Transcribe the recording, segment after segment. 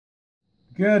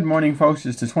Good morning, folks.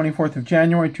 It's the 24th of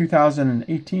January,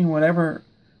 2018. Whatever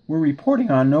we're reporting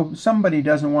on, somebody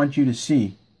doesn't want you to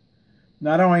see.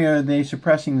 Not only are they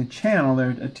suppressing the channel, they're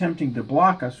attempting to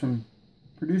block us from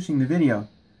producing the video.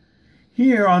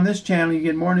 Here on this channel, you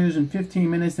get more news in 15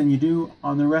 minutes than you do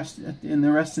on the rest of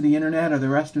the internet or the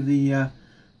rest of the on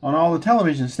all the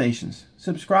television stations.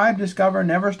 Subscribe, discover,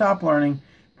 never stop learning.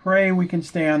 Pray we can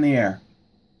stay on the air.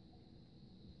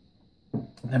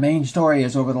 The main story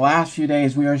is over the last few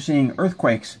days we are seeing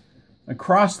earthquakes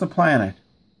across the planet,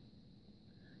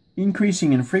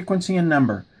 increasing in frequency and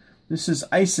number. This is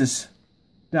isis.edu.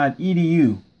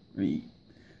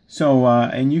 So,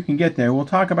 and you can get there. We'll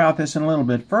talk about this in a little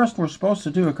bit. First, we're supposed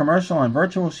to do a commercial on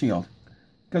Virtual Shield,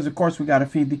 because of course we got to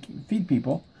feed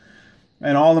people,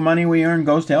 and all the money we earn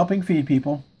goes to helping feed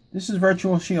people. This is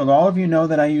Virtual Shield. All of you know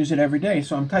that I use it every day,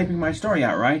 so I'm typing my story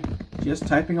out, right? Just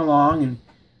typing along, and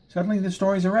suddenly the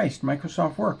story's erased.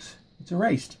 Microsoft Works. It's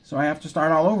erased. So I have to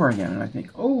start all over again. And I think,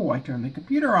 oh, I turned the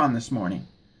computer on this morning.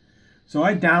 So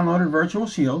I downloaded Virtual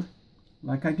Shield,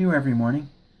 like I do every morning,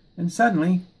 and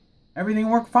suddenly everything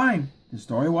worked fine. The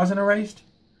story wasn't erased.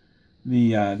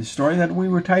 The story that we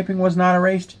were typing was not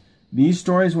erased. These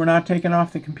stories were not taken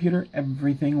off the computer.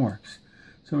 Everything works.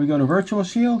 So we go to Virtual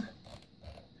Shield.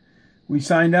 We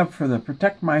signed up for the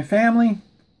Protect My Family.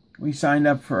 We signed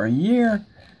up for a year.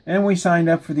 And we signed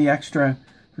up for the extra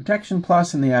Protection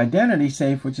Plus and the Identity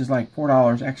Safe, which is like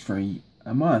 $4 extra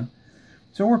a month.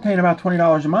 So we're paying about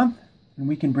 $20 a month, and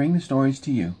we can bring the stories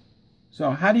to you.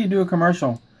 So how do you do a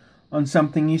commercial on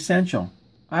something essential?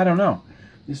 I don't know.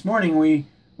 This morning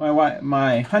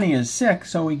my honey is sick,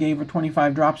 so we gave her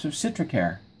 25 drops of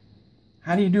Citricare.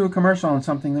 How do you do a commercial on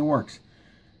something that works?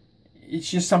 It's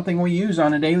just something we use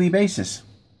on a daily basis.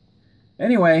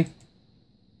 Anyway,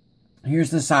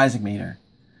 here's the seismometer.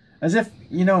 As if,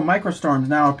 microstorms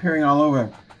now appearing all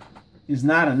over is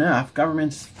not enough.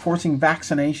 Governments forcing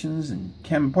vaccinations and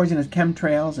poisonous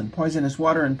chemtrails and poisonous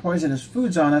water and poisonous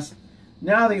foods on us.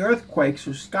 Now the earthquakes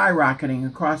are skyrocketing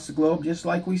across the globe just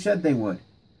like we said they would.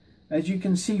 As you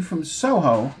can see from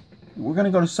Soho, we're going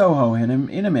to go to Soho in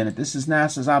a minute. This is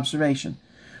NASA's observation.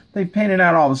 They've painted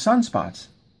out all the sunspots.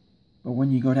 But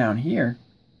when you go down here,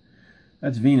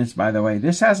 that's Venus, by the way.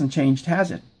 This hasn't changed,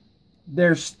 has it?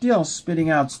 They're still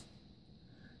spitting out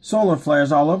solar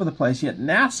flares all over the place, yet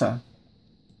NASA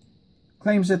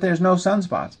claims that there's no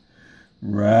sunspots.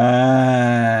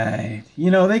 Right.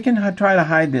 They can try to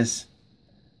hide this,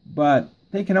 but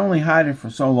they can only hide it for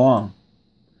so long.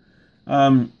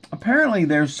 Apparently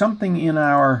there's something in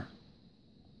our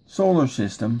solar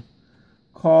system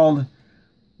called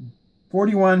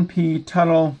 41P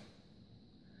Tuttle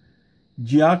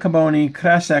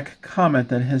Giacoboni-Kresek comet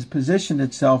that has positioned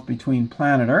itself between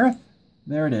planet Earth,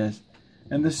 there it is,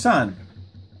 and the sun.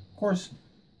 Of course,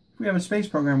 if we have a space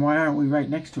program, why aren't we right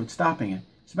next to it stopping it?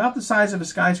 It's about the size of a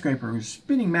skyscraper. It was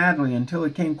spinning madly until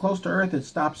it came close to Earth. It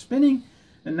stopped spinning,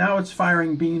 and now it's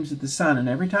firing beams at the sun. And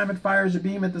every time it fires a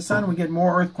beam at the sun, we get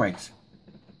more earthquakes.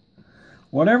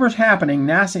 Whatever's happening,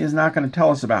 NASA is not going to tell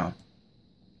us about.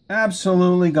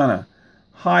 Absolutely going to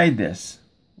hide this.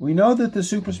 We know that the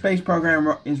super space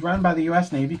program is run by the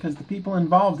U.S. Navy because the people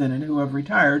involved in it who have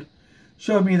retired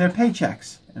showed me their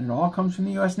paychecks, and it all comes from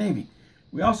the U.S. Navy.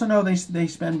 We also know they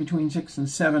spend between $6 and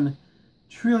 $7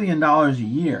 trillion a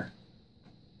year.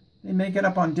 They make it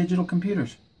up on digital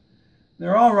computers.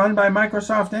 They're all run by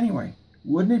Microsoft anyway.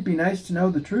 Wouldn't it be nice to know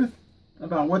the truth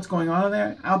about what's going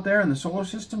on out there in the solar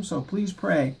system? So please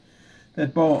pray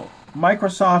that both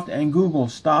Microsoft and Google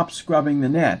stop scrubbing the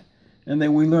net, and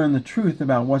that we learn the truth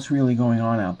about what's really going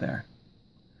on out there.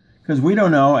 Because we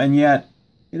don't know, and yet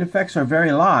it affects our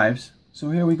very lives. So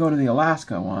here we go to the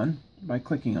Alaska one by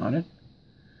clicking on it.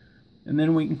 And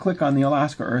then we can click on the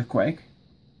Alaska earthquake.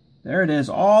 There it is,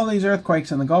 all these earthquakes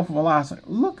in the Gulf of Alaska.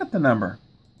 Look at the number.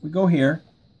 We go here,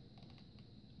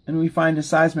 and we find a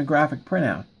seismographic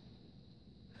printout,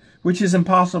 which is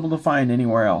impossible to find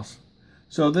anywhere else.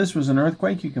 So this was an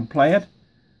earthquake. You can play it.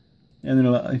 And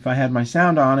if I had my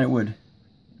sound on, it would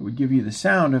give you the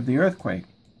sound of the earthquake.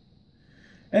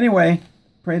 Anyway,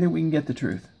 pray that we can get the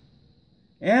truth.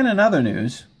 And in other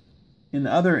news, in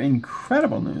other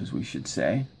incredible news, we should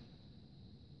say,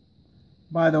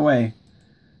 by the way,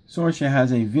 Sorsha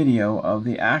has a video of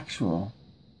the actual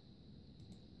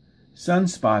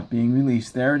sunspot being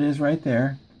released. There it is right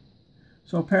there.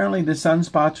 So apparently the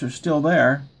sunspots are still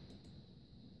there.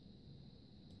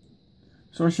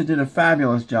 Sorsha did a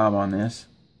fabulous job on this.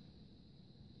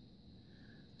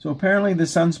 So apparently the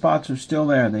sunspots are still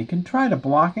there. They can try to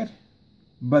block it,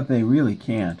 but they really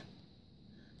can't,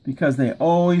 because they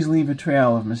always leave a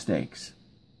trail of mistakes.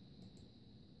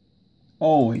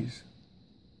 Always.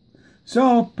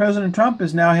 So President Trump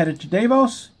is now headed to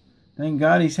Davos. Thank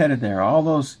God he's headed there. All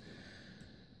those,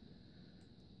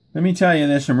 let me tell you,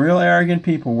 there's some real arrogant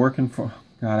people working for,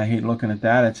 God, I hate looking at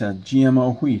that. It's a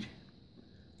GMO wheat.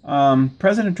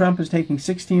 President Trump is taking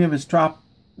 16 of his top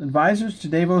advisors to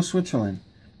Davos, Switzerland,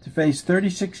 to face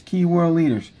 36 key world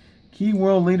leaders. Key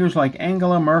world leaders like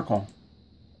Angela Merkel,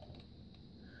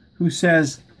 who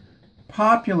says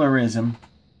popularism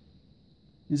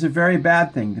is a very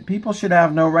bad thing. The people should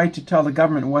have no right to tell the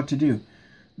government what to do.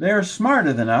 They are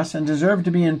smarter than us and deserve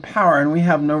to be in power, and we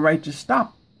have no right to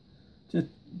stop, to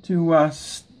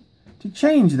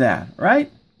change that,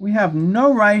 right? We have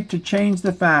no right to change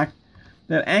the fact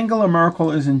that Angela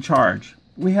Merkel is in charge.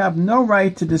 We have no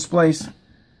right to displace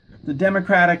the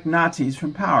democratic Nazis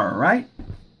from power, right?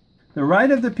 The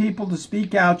right of the people to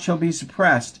speak out shall be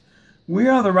suppressed. We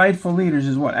are the rightful leaders,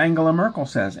 is what Angela Merkel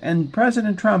says, and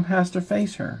President Trump has to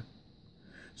face her.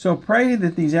 So pray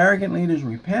that these arrogant leaders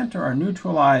repent or are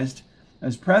neutralized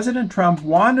as President Trump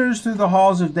wanders through the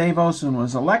halls of Davos and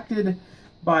was elected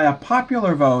by a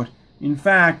popular vote. In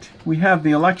fact, we have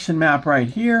the election map right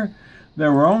here.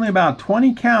 There were only about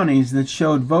 20 counties that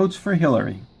showed votes for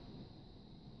Hillary.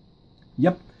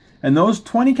 Yep. And those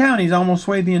 20 counties almost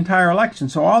swayed the entire election.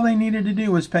 So all they needed to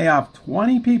do was pay off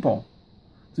 20 people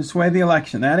to sway the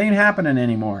election. That ain't happening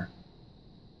anymore.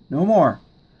 No more.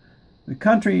 The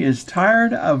country is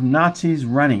tired of Nazis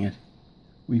running it.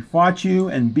 We fought you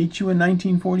and beat you in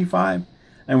 1945,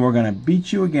 and we're going to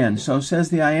beat you again. So says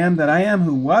the I am that I am,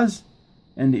 who was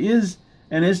and is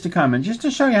to come. And just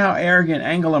to show you how arrogant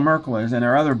Angela Merkel is and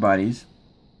her other buddies,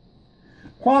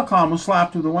 Qualcomm was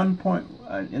slapped with a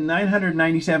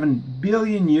 €997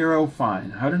 billion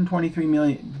fine,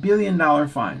 $123 billion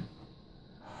fine.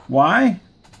 Why?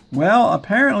 Well,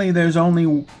 apparently there's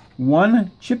only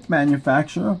one chip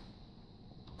manufacturer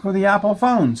for the Apple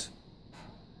phones.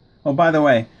 Oh, by the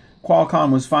way,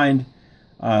 Qualcomm was fined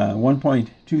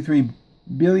 $1.23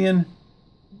 billion.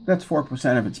 That's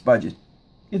 4% of its budget.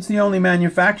 It's the only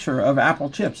manufacturer of Apple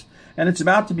chips, and it's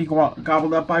about to be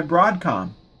gobbled up by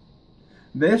Broadcom.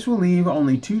 This will leave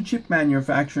only two chip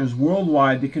manufacturers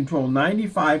worldwide that control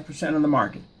 95% of the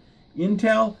market,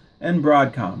 Intel and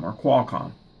Broadcom, or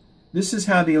Qualcomm. This is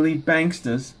how the elite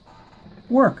banksters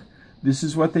work. This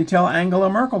is what they tell Angela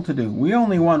Merkel to do. We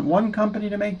only want one company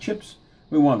to make chips.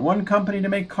 We want one company to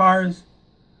make cars,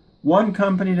 one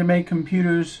company to make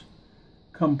computers.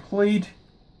 Complete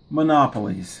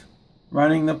monopolies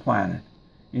running the planet.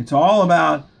 It's all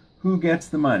about who gets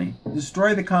the money.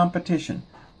 Destroy the competition.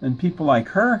 And people like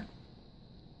her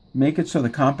make it so the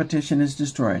competition is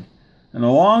destroyed. And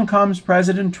along comes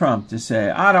President Trump to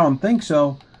say, I don't think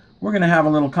so. We're going to have a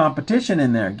little competition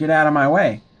in there. Get out of my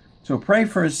way. So pray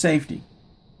for his safety.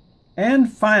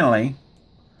 And finally,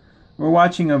 we're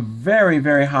watching a very,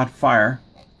 very hot fire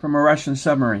from a Russian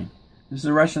submarine. This is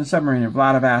a Russian submarine in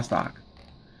Vladivostok.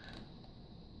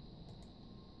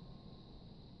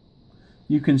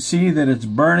 You can see that it's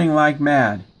burning like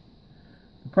mad.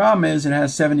 The problem is it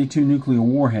has 72 nuclear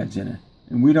warheads in it,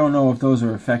 and we don't know if those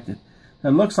are affected. It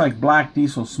looks like black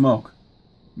diesel smoke.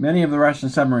 Many of the Russian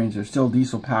submarines are still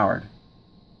diesel powered.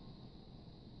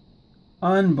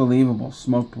 Unbelievable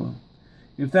smoke plume.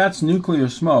 If that's nuclear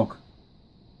smoke,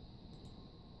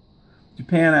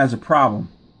 Japan has a problem.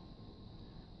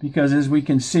 Because as we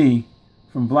can see,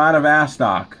 from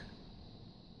Vladivostok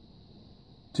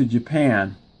to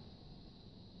Japan,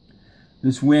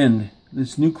 this wind,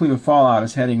 this nuclear fallout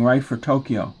is heading right for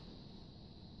Tokyo.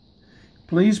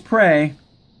 Please pray,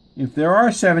 if there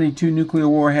are 72 nuclear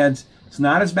warheads, it's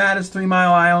not as bad as 3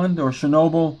 Mile Island or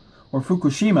Chernobyl or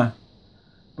Fukushima,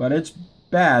 but it's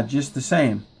bad just the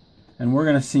same. And we're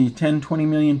going to see 10-20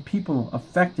 million people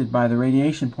affected by the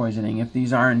radiation poisoning if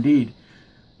these are indeed.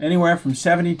 Anywhere from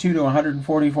 72 to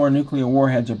 144 nuclear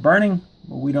warheads are burning,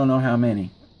 but we don't know how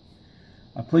many.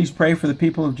 Please pray for the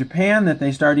people of Japan that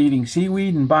they start eating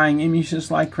seaweed and buying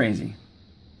Immucyst like crazy.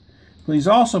 Please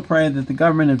also pray that the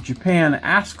government of Japan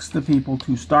asks the people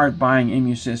to start buying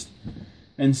Immucyst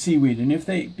and seaweed.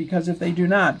 And because if they do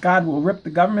not, God will rip the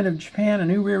government of Japan a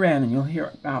new rear end, and you'll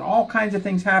hear about all kinds of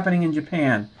things happening in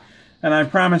Japan. And I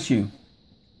promise you,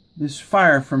 this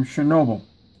fire from Chernobyl,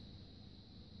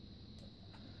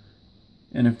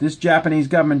 and if this Japanese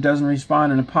government doesn't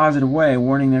respond in a positive way,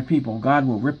 warning their people, God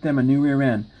will rip them a new rear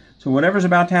end. So whatever's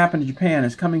about to happen to Japan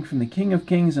is coming from the King of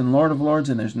Kings and Lord of Lords,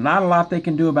 and there's not a lot they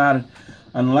can do about it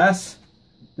unless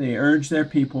they urge their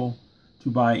people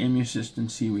to buy Immucyst and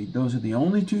seaweed. Those are the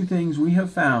only two things we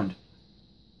have found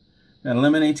that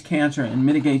eliminates cancer and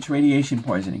mitigates radiation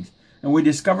poisonings. And we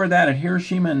discovered that at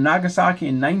Hiroshima and Nagasaki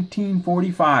in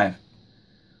 1945.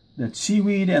 that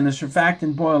seaweed and the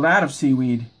surfactant boiled out of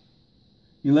seaweed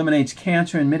eliminates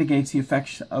cancer and mitigates the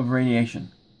effects of radiation.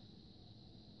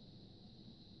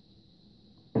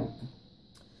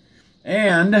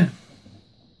 And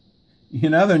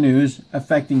in other news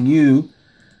affecting you,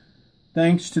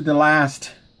 thanks to the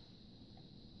last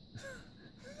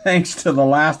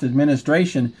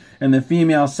administration and the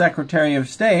female Secretary of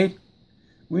State,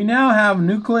 we now have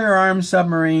nuclear-armed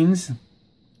submarines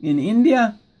in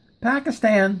India,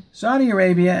 Pakistan, Saudi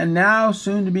Arabia, and now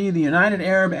soon to be the United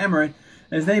Arab Emirates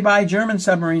as they buy German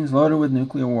submarines loaded with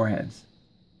nuclear warheads.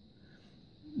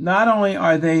 Not only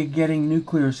are they getting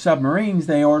nuclear submarines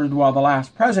they ordered while the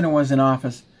last president was in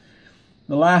office,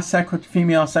 the last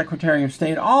female Secretary of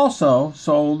State also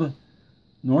sold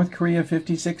North Korea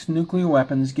 56 nuclear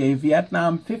weapons, gave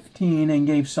Vietnam 15, and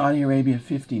gave Saudi Arabia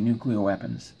 50 nuclear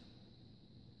weapons.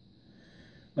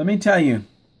 Let me tell you,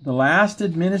 the last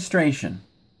administration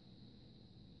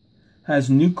has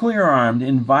nuclear armed,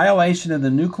 in violation of the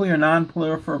Nuclear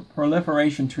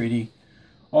Non-Proliferation Treaty,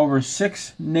 over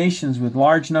 6 nations with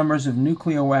large numbers of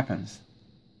nuclear weapons.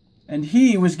 And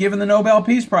he was given the Nobel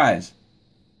Peace Prize.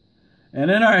 And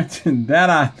in our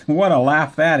what a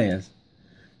laugh that is.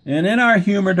 And in our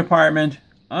humor department,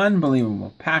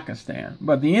 unbelievable, Pakistan.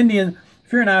 But the Indian,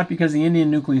 fear not, because the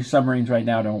Indian nuclear submarines right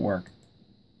now don't work.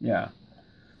 Yeah.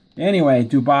 Anyway,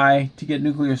 Dubai to get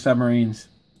nuclear submarines.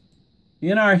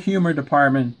 In our humor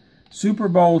department, Super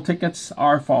Bowl tickets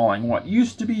are falling. What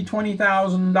used to be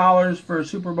 $20,000 for a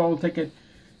Super Bowl ticket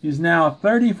is now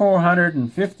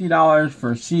 $3,450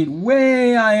 for a seat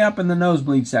way high up in the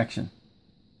nosebleed section.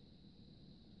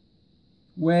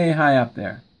 Way high up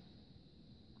there.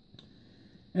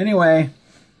 Anyway,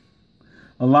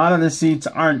 a lot of the seats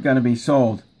aren't going to be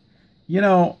sold. You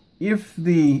know, if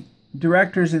the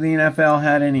directors of the NFL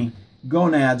had any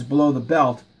gonads below the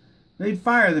belt, they'd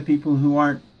fire the people who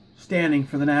aren't standing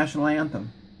for the national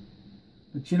anthem.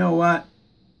 But you know what?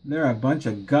 They're a bunch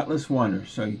of gutless wonders.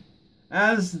 So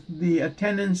as the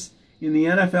attendance in the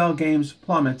NFL games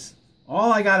plummets,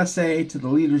 all I got to say to the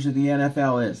leaders of the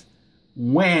NFL is,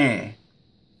 wah.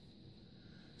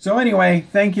 So anyway,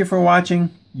 thank you for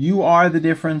watching. You are the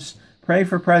difference. Pray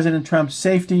for President Trump's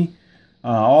safety.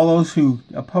 All those who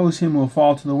oppose him will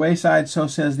fall to the wayside. So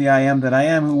says the I am that I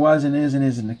am, who was and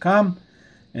isn't to come.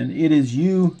 And it is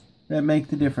you that make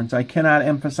the difference. I cannot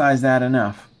emphasize that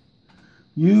enough.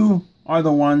 You are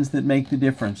the ones that make the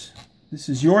difference. This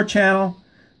is your channel.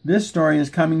 This story is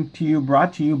coming to you,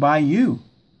 brought to you by you,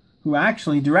 who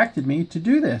actually directed me to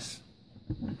do this.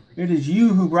 It is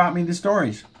you who brought me the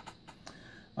stories.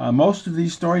 Most of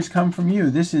these stories come from you.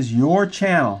 This is your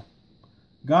channel.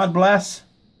 God bless.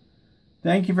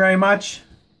 Thank you very much,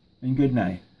 and good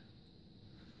night.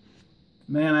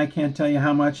 Man, I can't tell you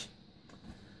how much.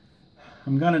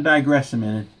 I'm going to digress a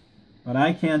minute, but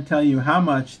I can't tell you how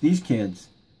much these kids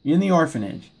in the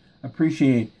orphanage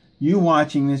appreciate you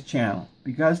watching this channel.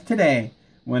 Because today,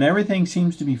 when everything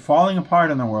seems to be falling apart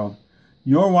in the world,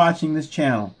 you're watching this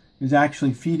channel is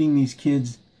actually feeding these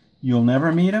kids. You'll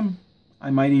never meet them. I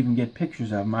might even get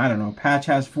pictures of them. I don't know. Patch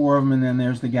has 4 of them, and then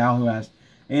there's the gal who has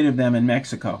 8 of them in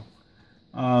Mexico.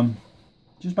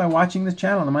 Just by watching this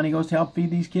channel, the money goes to help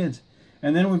feed these kids.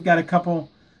 And then we've got a couple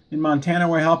in Montana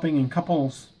we're helping, and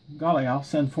couples, golly, I'll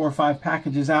send 4 or 5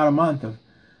 packages out a month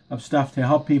of stuff to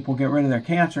help people get rid of their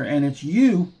cancer. And it's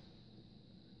you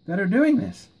that are doing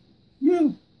this.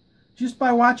 You, just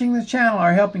by watching this channel,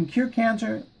 are helping cure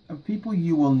cancer of people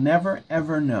you will never,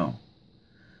 ever know.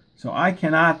 So I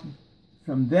cannot,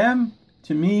 from them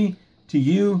to me to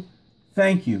you,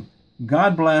 thank you.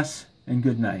 God bless and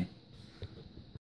good night.